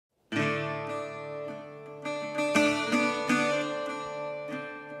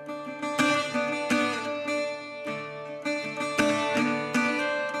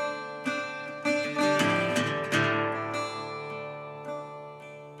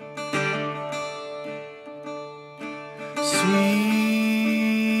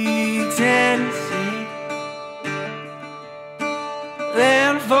Sweet Tennessee,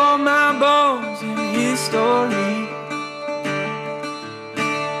 land for my bones and history.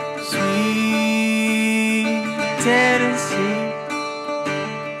 Sweet Tennessee,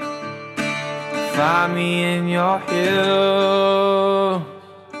 find me in your hill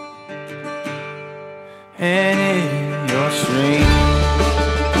and in your stream.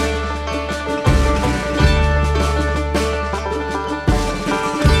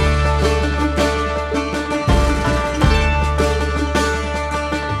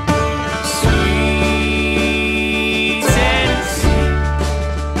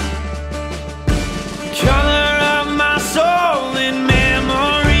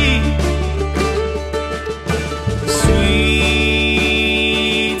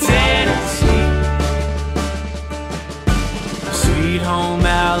 Sweet home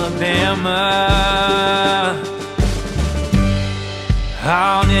Alabama,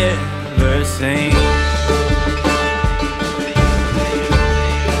 I'll never sing.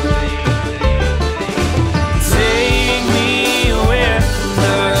 Take me where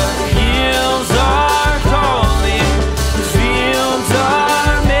the hills are calling, the fields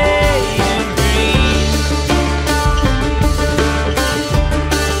are made of green.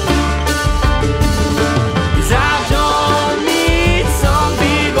 'Cause I don't need some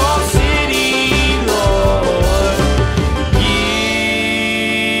big old city, Lord.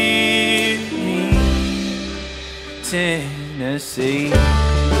 Give me Tennessee.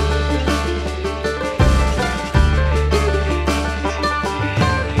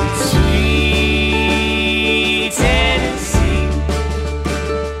 Sweet Tennessee,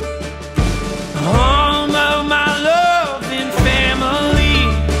 home of my love and family.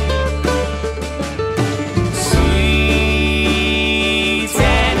 Sweet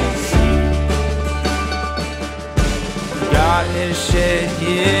Tennessee, God has shed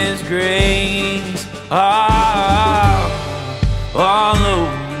His grace all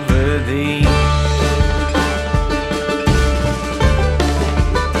over thee.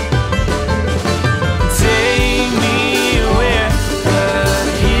 Take me where the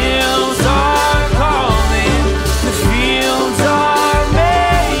hills are calling, the fields are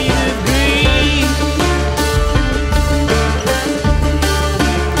made of green.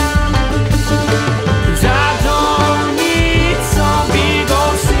 'Cause I don't need some big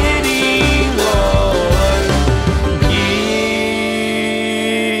old city, Lord.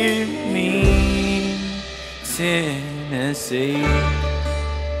 Give me Tennessee.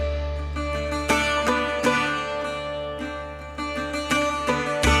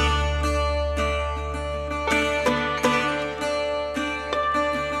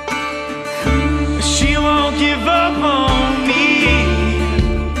 She won't give up on me.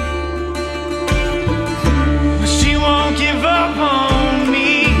 She won't give up on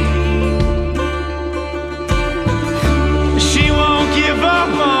me. She won't give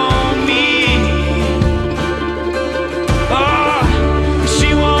up on me. Oh, she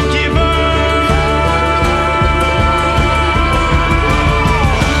won't give up.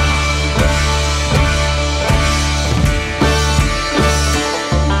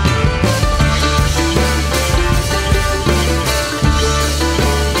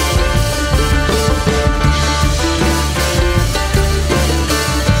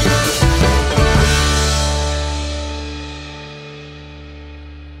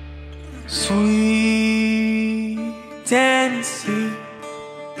 Sweet Tennessee,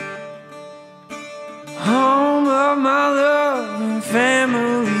 home of my love and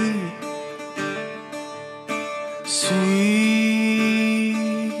family. Sweet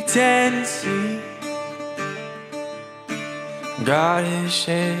Tennessee, God has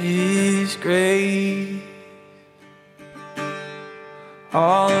shed His grace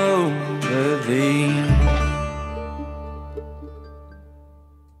all over thee.